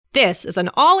This is an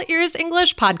All Ears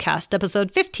English podcast,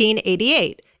 episode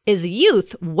 1588. Is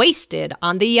youth wasted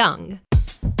on the young?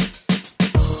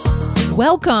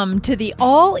 Welcome to the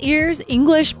All Ears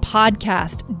English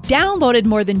podcast, downloaded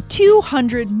more than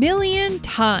 200 million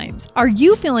times. Are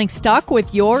you feeling stuck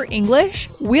with your English?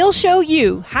 We'll show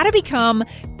you how to become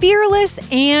fearless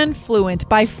and fluent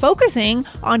by focusing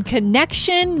on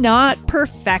connection, not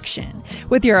perfection.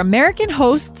 With your American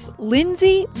hosts,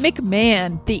 Lindsay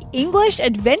McMahon, the English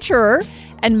adventurer,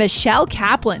 and Michelle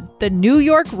Kaplan, the New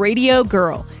York radio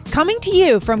girl. Coming to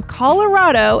you from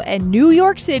Colorado and New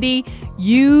York City,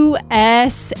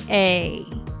 USA.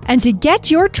 And to get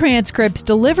your transcripts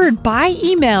delivered by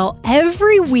email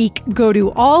every week, go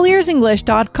to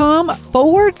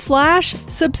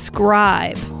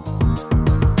allearsenglish.com/subscribe.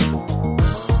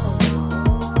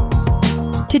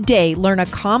 Today, learn a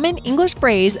common English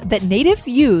phrase that natives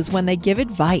use when they give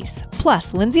advice.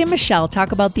 Plus, Lindsay and Michelle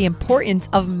talk about the importance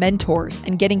of mentors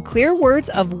and getting clear words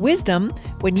of wisdom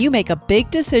when you make a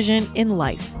big decision in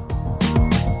life.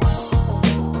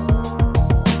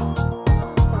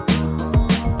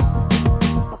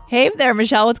 Hey there,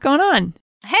 Michelle. What's going on?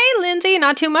 Hey, Lindsay.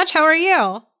 Not too much. How are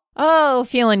you? Oh,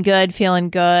 feeling good, feeling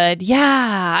good.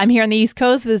 Yeah, I'm here on the East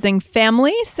Coast visiting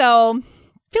family, so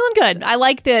feeling good. I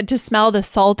like to smell the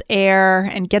salt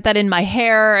air and get that in my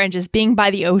hair and just being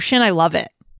by the ocean. I love it.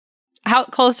 How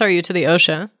close are you to the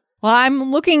ocean? Well,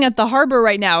 I'm looking at the harbor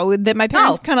right now. That my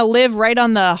parents kind of live right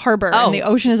on the harbor, and the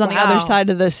ocean is on the other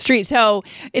side of the street. So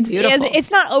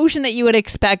it's not ocean that you would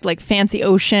expect, like fancy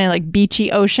ocean, like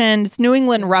beachy ocean. It's New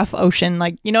England rough ocean,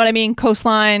 like, you know what I mean,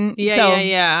 coastline.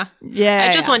 Yeah.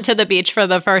 I just went to the beach for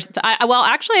the first.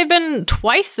 Actually, I've been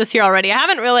twice this year already. I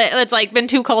haven't really. It's like been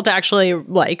too cold to actually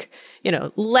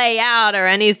lay out or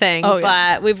anything.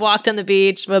 But we've walked on the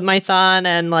beach with my son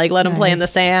and let him play in the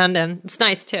sand, and it's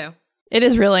nice too. It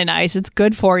is really nice. It's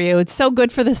good for you. It's so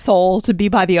good for the soul to be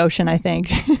by the ocean, I think.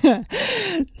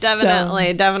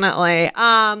 Definitely.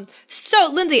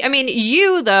 So Lindsay, I mean,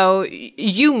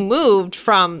 you moved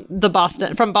from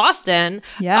Boston across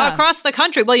the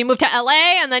country. Well, you moved to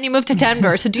LA and then you moved to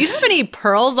Denver. So do you have any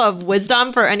pearls of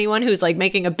wisdom for anyone who's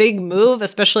making a big move,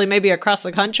 especially maybe across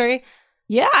the country?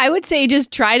 Yeah, I would say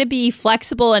just try to be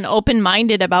flexible and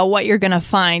open-minded about what you're going to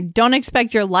find. Don't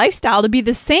expect your lifestyle to be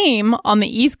the same on the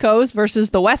East Coast versus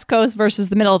the West Coast versus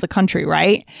the middle of the country,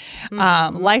 right?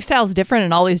 Mm-hmm. Lifestyle is different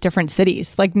in all these different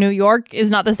cities. Like New York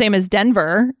is not the same as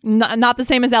Denver, not the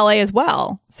same as LA as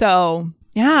well. So,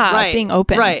 yeah, being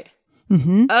open. Right.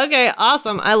 Mm-hmm. Okay,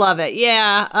 awesome. I love it.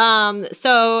 Yeah.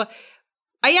 So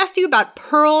I asked you about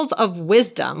pearls of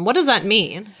wisdom. What does that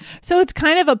mean? So it's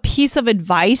kind of a piece of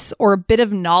advice or a bit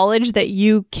of knowledge that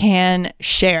you can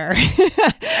share.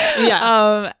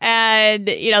 Yeah. And,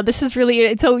 this is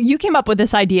really, so you came up with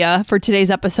this idea for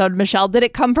today's episode, Michelle. Did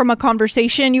it come from a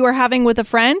conversation you were having with a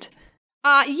friend?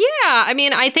 Yeah. I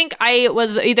mean, I think I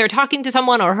was either talking to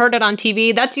someone or heard it on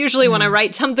TV. That's usually when I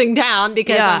write something down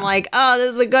because I'm like, oh,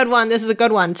 this is a good one. This is a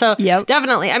good one. So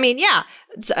definitely. I mean, yeah.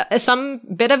 Some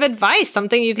bit of advice,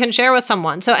 something you can share with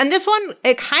someone. So, and this one,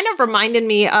 it kind of reminded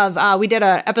me of, we did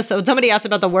an episode, somebody asked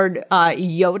about the word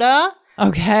Yoda.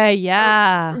 Okay,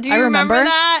 yeah. Do you remember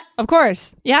that? Of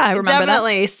course. Yeah, I remember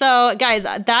Definitely. that. So, guys,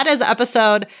 that is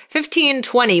episode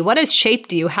 1520. What has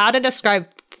shaped you? How to describe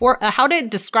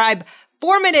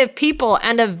formative people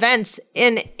and events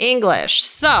in English.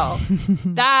 So,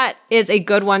 that is a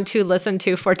good one to listen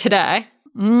to for today.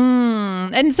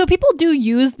 And so people do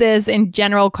use this in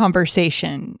general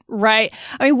conversation, right?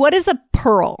 I mean, what is a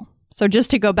pearl? So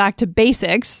just to go back to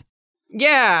basics.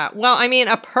 Yeah. Well, I mean,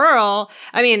 a pearl,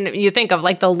 you think of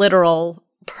the literal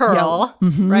pearl,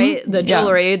 right? The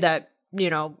jewelry that,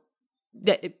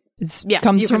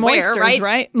 comes from wear, oysters,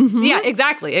 right? Mm-hmm. Yeah,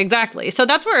 exactly. So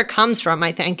that's where it comes from,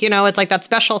 I think. It's like that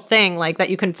special thing that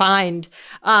you can find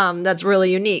that's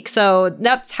really unique. So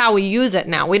that's how we use it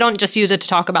now. We don't just use it to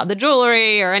talk about the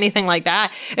jewelry or anything like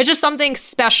that. It's just something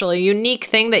special, a unique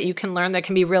thing that you can learn that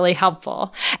can be really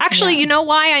helpful. Actually, you know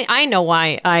why? I know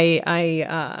why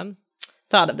I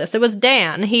thought of this. It was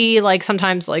Dan. He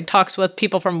sometimes talks with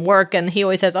people from work and he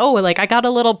always says, I got a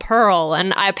little pearl.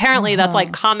 And apparently that's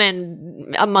common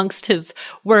amongst his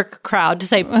work crowd to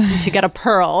say to get a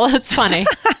pearl. It's funny.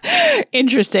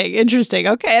 Interesting.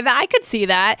 Okay, I could see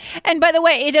that. And by the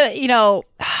way,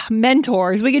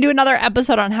 mentors. We could do another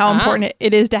episode on how important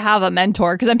it is to have a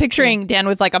mentor. Because I'm picturing Dan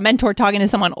with a mentor talking to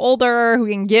someone older who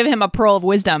can give him a pearl of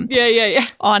wisdom. Yeah.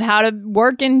 On how to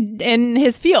work in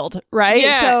his field, right?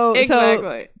 Yeah, exactly.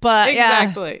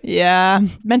 Yeah,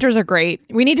 mentors are great.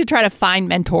 We need to try to find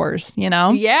mentors.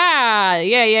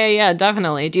 Yeah,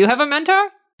 definitely. Do you have a mentor?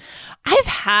 I've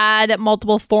had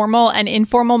multiple formal and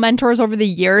informal mentors over the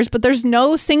years, but there's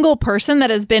no single person that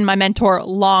has been my mentor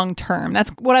long term. That's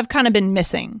what I've kind of been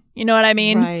missing. You know what I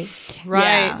mean?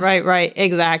 Right.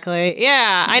 Exactly.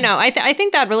 Yeah, I know. I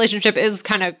think that relationship is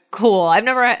kind of cool. I've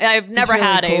never really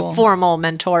had a formal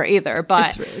mentor either, but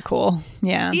it's really cool.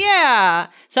 Yeah. Yeah.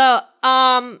 So,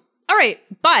 all right,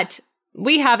 but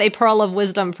we have a pearl of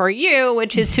wisdom for you,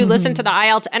 which is to listen to the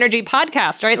IELTS Energy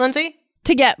podcast, right, Lindsay?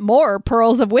 To get more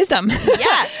pearls of wisdom.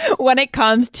 Yes. When it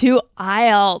comes to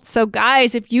IELTS. So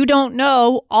guys, if you don't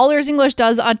know, All Ears English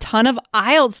does a ton of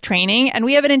IELTS training, and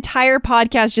we have an entire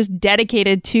podcast just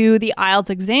dedicated to the IELTS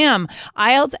exam.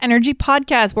 IELTS Energy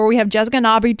Podcast, where we have Jessica and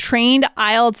Aubrey, trained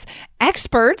IELTS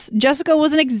experts. Jessica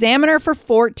was an examiner for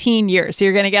 14 years. So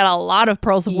you're going to get a lot of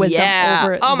pearls of wisdom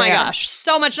over Oh my gosh.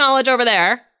 So much knowledge over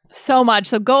there. So much.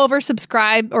 So go over,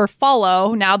 subscribe, or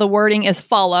follow. Now the wording is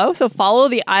follow. So follow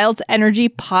the IELTS Energy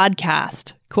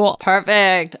podcast. Cool.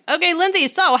 Perfect. Okay, Lindsay,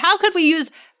 so how could we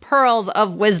use pearls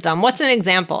of wisdom? What's an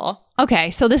example?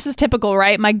 Okay, so this is typical,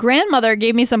 right? My grandmother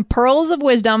gave me some pearls of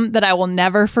wisdom that I will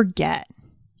never forget.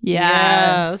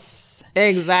 Yes.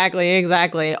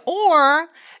 Exactly. Or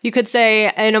you could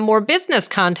say in a more business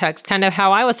context, kind of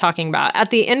how I was talking about. At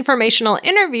the informational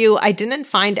interview, I didn't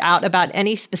find out about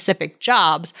any specific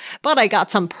jobs, but I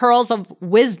got some pearls of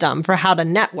wisdom for how to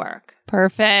network.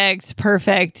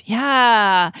 Perfect.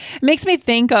 Yeah. It makes me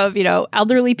think of,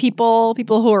 elderly people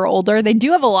who are older. They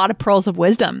do have a lot of pearls of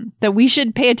wisdom that we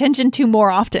should pay attention to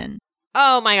more often.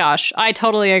 Oh my gosh. I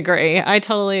totally agree. I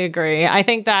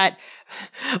think that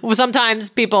sometimes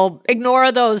people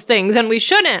ignore those things and we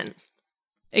shouldn't.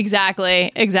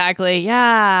 Exactly.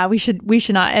 Yeah, we should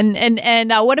not. And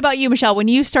what about you, Michelle? When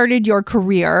you started your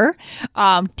career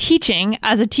teaching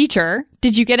as a teacher,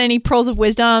 did you get any pearls of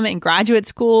wisdom in graduate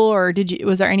school, or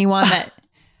was there anyone that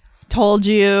told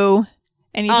you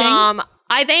anything?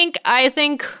 I think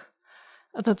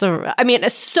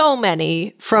so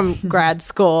many from grad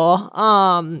school.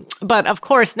 But of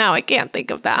course now I can't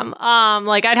think of them.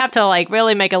 I'd have to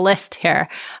really make a list here.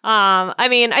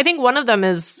 I think one of them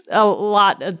is a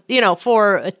lot,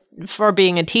 for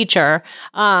being a teacher.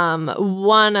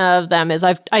 One of them is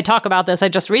I talk about this. I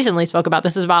just recently spoke about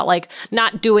this, is about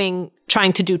not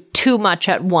trying to do too much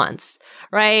at once.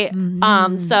 Right.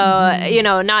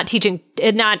 Not teaching,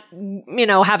 not,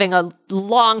 having a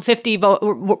long 50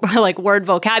 word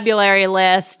vocabulary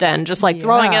list and just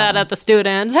throwing it out at the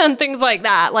students and things like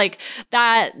that.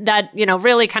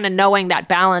 Really kind of knowing that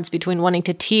balance between wanting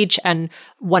to teach and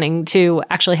wanting to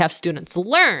actually have students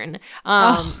learn.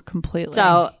 Completely.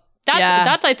 So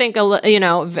that's, I think,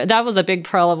 that was a big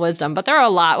pearl of wisdom, but there are a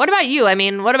lot. What about you?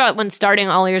 What about when starting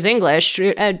All Ears English?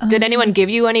 Did anyone give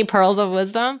you any pearls of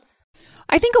wisdom?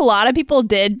 I think a lot of people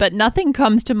did, but nothing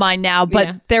comes to mind now.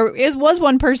 But there was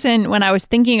one person when I was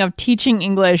thinking of teaching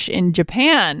English in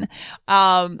Japan.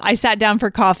 I sat down for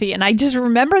coffee and I just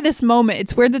remember this moment.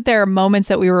 It's weird that there are moments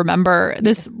that we remember.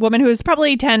 This woman who was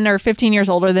probably 10 or 15 years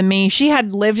older than me, she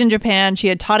had lived in Japan. She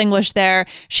had taught English there.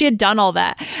 She had done all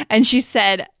that. And she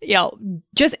said,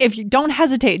 just if you don't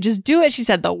hesitate, just do it. She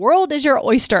said, the world is your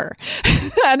oyster.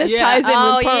 And this ties in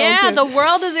with pearls. Yeah, the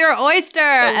world is your oyster.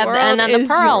 And then the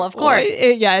pearl, of course.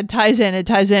 It ties in.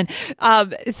 And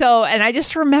I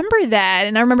just remember that.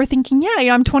 And I remember thinking,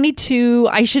 I'm 22.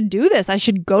 I should do this. I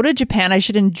should go to Japan. I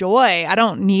should enjoy. I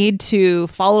don't need to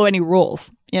follow any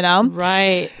rules,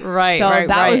 Right. So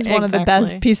that was one of the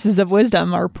best pieces of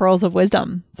wisdom, or pearls of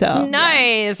wisdom. So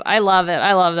nice. Yeah. I love it.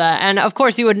 I love that. And of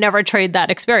course, you would never trade that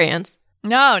experience.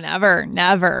 No, never.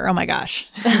 Oh my gosh.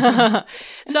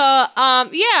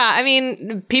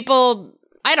 People,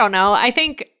 I don't know. I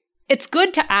think it's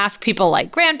good to ask people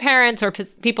like grandparents or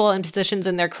people in positions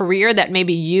in their career that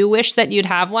maybe you wish that you'd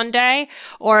have one day,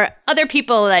 or other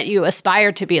people that you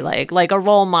aspire to be like a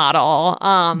role model.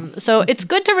 So it's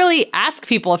good to really ask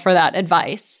people for that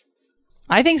advice.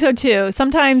 I think so too.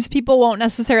 Sometimes people won't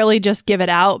necessarily just give it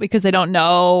out because they don't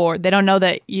know, or they don't know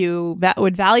that you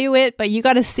would value it, but you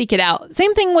got to seek it out.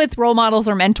 Same thing with role models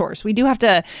or mentors. We do have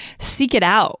to seek it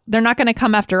out. They're not going to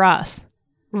come after us.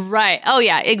 Right. Oh,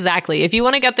 yeah, exactly. If you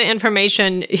want to get the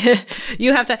information,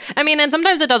 you have to, and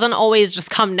sometimes it doesn't always just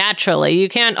come naturally. You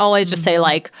can't always just say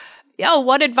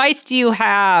what advice do you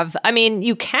have?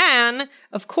 You can,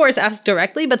 of course, ask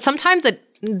directly, but sometimes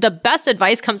the best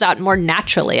advice comes out more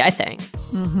naturally, I think.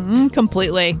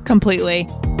 Completely.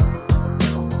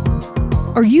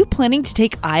 Are you planning to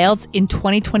take IELTS in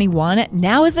 2021?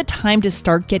 Now is the time to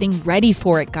start getting ready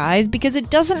for it, guys, because it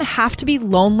doesn't have to be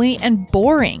lonely and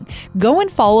boring. Go and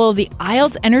follow the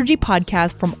IELTS Energy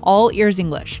podcast from All Ears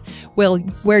English,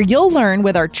 where you'll learn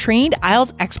with our trained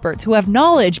IELTS experts who have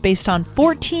knowledge based on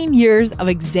 14 years of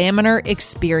examiner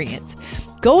experience.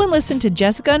 Go and listen to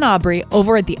Jessica and Aubrey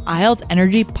over at the IELTS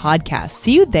Energy podcast.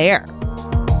 See you there.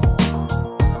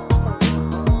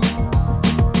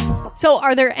 So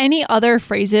are there any other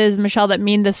phrases, Michelle, that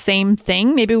mean the same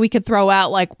thing? Maybe we could throw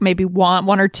out like maybe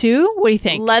one or two. What do you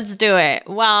think? Let's do it.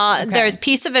 Well, There's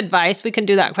piece of advice. We can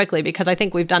do that quickly because I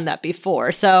think we've done that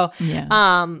before. So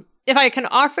if I can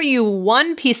offer you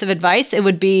one piece of advice, it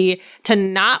would be to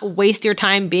not waste your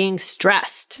time being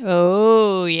stressed.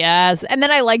 Oh, yes. And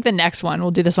then I like the next one. We'll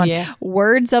do this one. Yeah.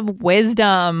 Words of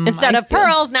wisdom. Instead of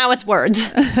pearls, now it's words.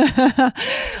 I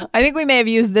think we may have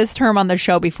used this term on the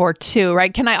show before too,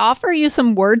 right? Can I offer you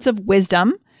some words of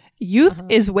wisdom? Youth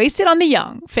is wasted on the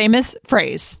young. Famous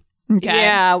phrase. Okay.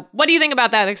 Yeah. What do you think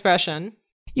about that expression?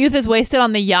 Youth is wasted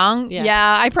on the young.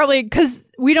 Yeah, I probably, because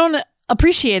we don't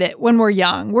appreciate it when we're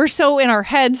young. We're so in our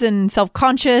heads and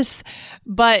self-conscious.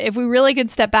 But if we really could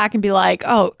step back and be like,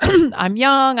 oh, I'm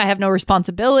young, I have no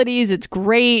responsibilities, it's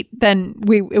great, then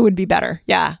it would be better.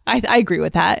 Yeah, I agree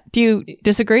with that. Do you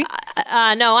disagree?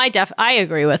 No, I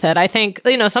agree with it. I think,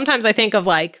 sometimes I think of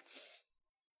like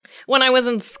when I was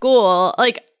in school,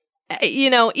 like,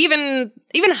 even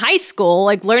high school,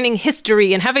 like learning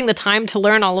history and having the time to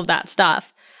learn all of that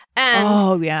stuff. And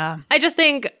I just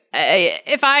think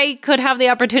if I could have the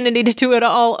opportunity to do it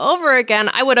all over again,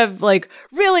 I would have like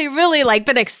really, really like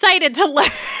been excited to learn.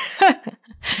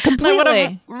 Completely. I would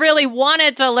have really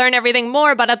wanted to learn everything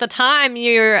more. But at the time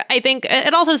I think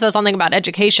it also says something about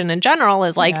education in general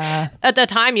is like at the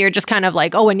time you're just kind of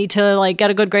like, oh, I need to like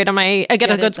get a good grade on get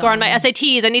a good score on my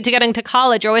SATs. I need to get into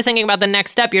college. You're always thinking about the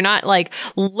next step. You're not like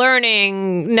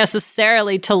learning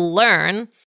necessarily to learn.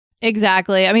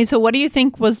 Exactly. I mean, so what do you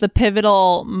think was the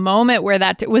pivotal moment where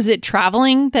was it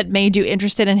traveling that made you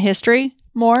interested in history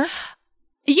more?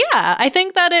 Yeah, I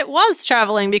think that it was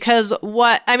traveling because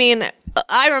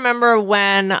I remember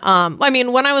when, when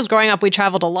I was growing up, we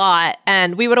traveled a lot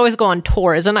and we would always go on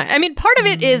tours. And part of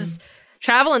it is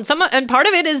travel and part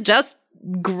of it is just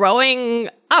growing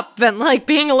up and like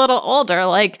being a little older.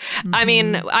 Like,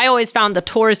 I always found the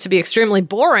tours to be extremely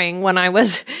boring when I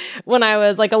was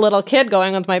like a little kid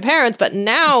going with my parents. But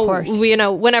now,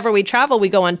 whenever we travel, we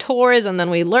go on tours and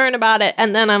then we learn about it.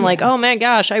 And then I'm like, oh my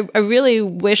gosh, I really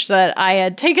wish that I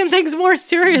had taken things more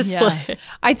seriously. Yeah.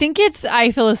 I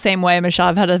feel the same way, Michelle.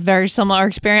 I've had a very similar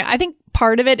experience. I think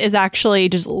part of it is actually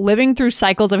just living through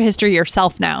cycles of history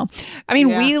yourself now.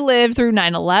 We lived through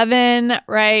 9/11,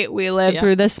 right? We lived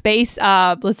through the space,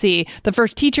 the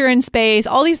first teacher in space,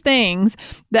 all these things,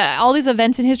 all these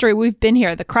events in history. We've been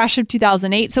here, the crash of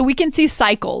 2008. So we can see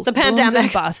cycles, the pandemic,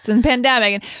 and busts and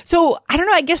pandemic. And so I don't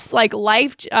know, I guess like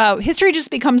history just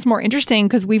becomes more interesting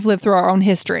because we've lived through our own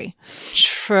history.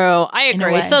 True. I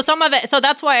agree. So some of it, so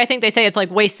that's why I think they say it's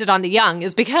like wasted on the young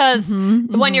is because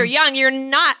when you're young, you're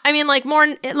not,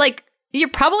 you're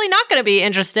probably not going to be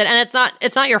interested and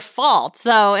it's not your fault.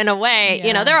 So in a way,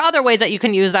 there are other ways that you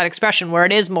can use that expression where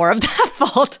it is more of that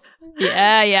fault.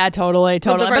 Yeah, totally.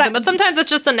 But sometimes it's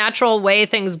just the natural way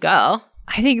things go.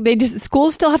 I think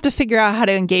schools still have to figure out how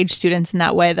to engage students in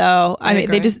that way though.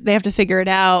 They have to figure it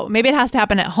out. Maybe it has to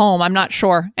happen at home. I'm not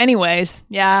sure. Anyways,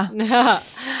 yeah.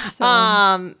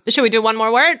 Should we do one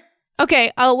more word?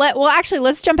 Okay,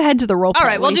 let's jump ahead to the role play. All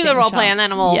right, we'll do the role play and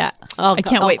then we'll I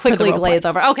can't wait quickly for the glaze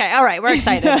over. Okay, all right, we're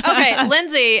excited. Okay,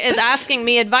 Lindsay is asking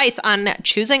me advice on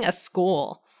choosing a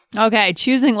school. Okay,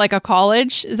 choosing like a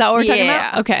college? Is that what we're talking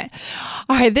about? Okay.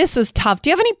 All right, this is tough. Do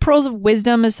you have any pearls of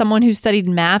wisdom as someone who studied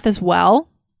math as well?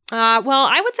 Well,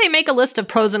 I would say make a list of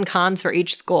pros and cons for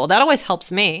each school. That always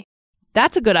helps me.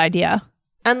 That's a good idea.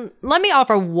 And let me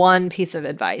offer one piece of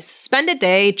advice. Spend a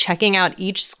day checking out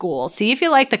each school. See if you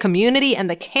like the community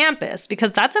and the campus,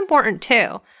 because that's important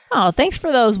too. Oh, thanks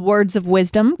for those words of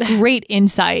wisdom. Great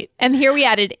insight. And here we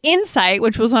added insight,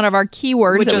 which was one of our key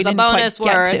words which that was we didn't a bonus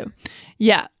quite word. Get to.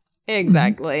 Yeah.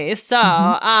 Exactly. So,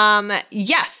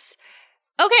 yes.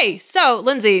 Okay, so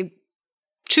Lindsay,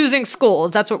 choosing schools,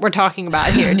 that's what we're talking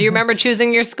about here. Do you remember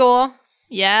choosing your school?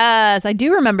 Yes, I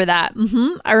do remember that.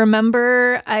 I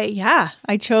remember,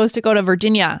 I chose to go to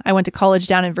Virginia. I went to college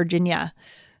down in Virginia.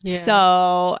 Yeah.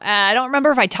 So I don't remember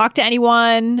if I talked to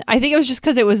anyone. I think it was just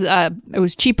because it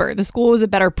was cheaper. The school was a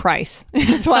better price.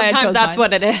 That's why Sometimes that's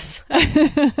what it is.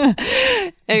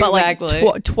 Exactly.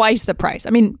 But like twice the price. I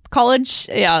mean, college,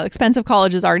 expensive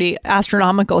college is already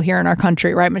astronomical here in our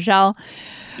country, right, Michelle?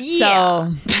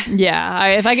 Yeah.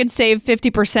 So, if I could save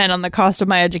 50% on the cost of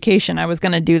my education, I was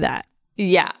going to do that.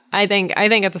 Yeah, I think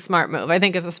it's a smart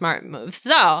move.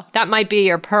 So that might be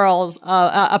your pearls,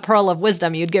 a pearl of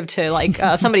wisdom you'd give to like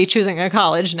somebody choosing a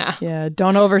college now. Yeah,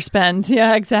 don't overspend.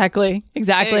 Yeah, exactly.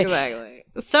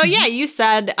 So yeah, you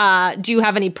said, do you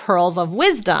have any pearls of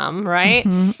wisdom, right?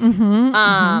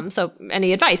 So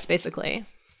any advice, basically.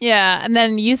 Yeah. And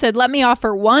then you said, let me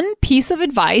offer one piece of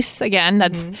advice. Again,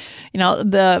 that's,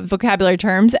 the vocabulary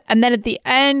terms. And then at the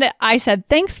end, I said,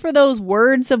 thanks for those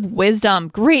words of wisdom.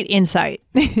 Great insight.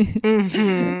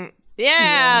 Yeah,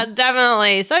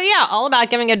 definitely. So yeah, all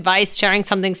about giving advice, sharing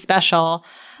something special.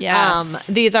 Yes.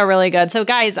 These are really good. So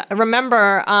guys,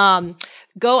 remember,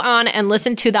 go on and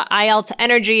listen to the IELTS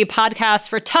Energy podcast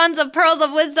for tons of pearls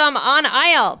of wisdom on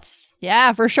IELTS.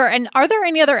 Yeah, for sure. And are there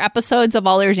any other episodes of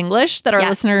All Ears English that our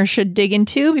listeners should dig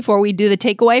into before we do the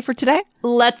takeaway for today?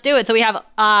 Let's do it. So we have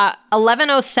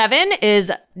 1107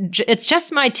 it's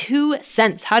just my 2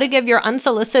 cents, how to give your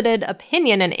unsolicited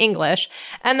opinion in English.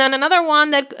 And then another one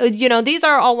that, these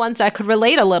are all ones that could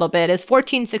relate a little bit is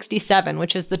 1467,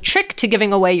 which is the trick to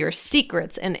giving away your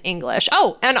secrets in English.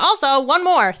 Oh, and also one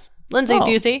more. Lindsay,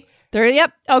 do you see?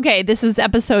 Yep. Okay. This is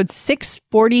episode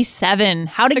 647.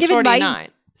 How to give advice.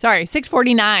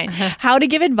 649. How to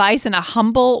give advice in a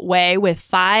humble way with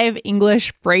 5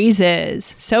 English phrases.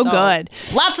 So good.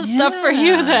 Lots of stuff for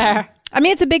you there. I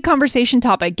mean, it's a big conversation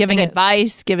topic, giving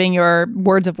advice, giving your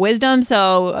words of wisdom.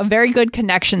 So a very good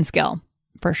connection skill.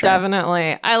 For sure.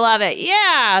 Definitely. I love it.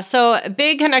 Yeah. So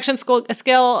big connection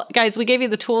skill. Guys, we gave you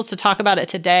the tools to talk about it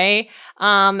today.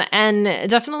 And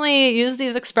definitely use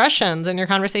these expressions in your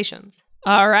conversations.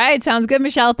 All right. Sounds good,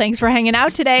 Michelle. Thanks for hanging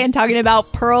out today and talking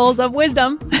about pearls of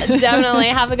wisdom. Definitely.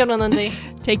 Have a good one, Lindsay.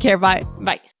 Take care. Bye.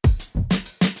 Bye.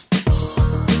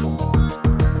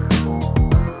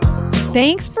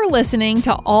 Thanks for listening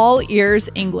to All Ears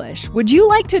English. Would you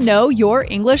like to know your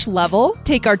English level?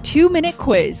 Take our 2-minute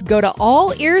quiz. Go to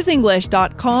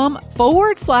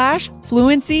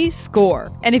allearsenglish.com/fluency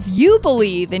score. And if you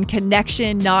believe in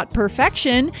connection, not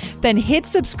perfection, then hit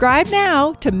subscribe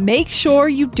now to make sure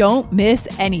you don't miss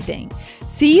anything.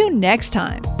 See you next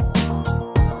time.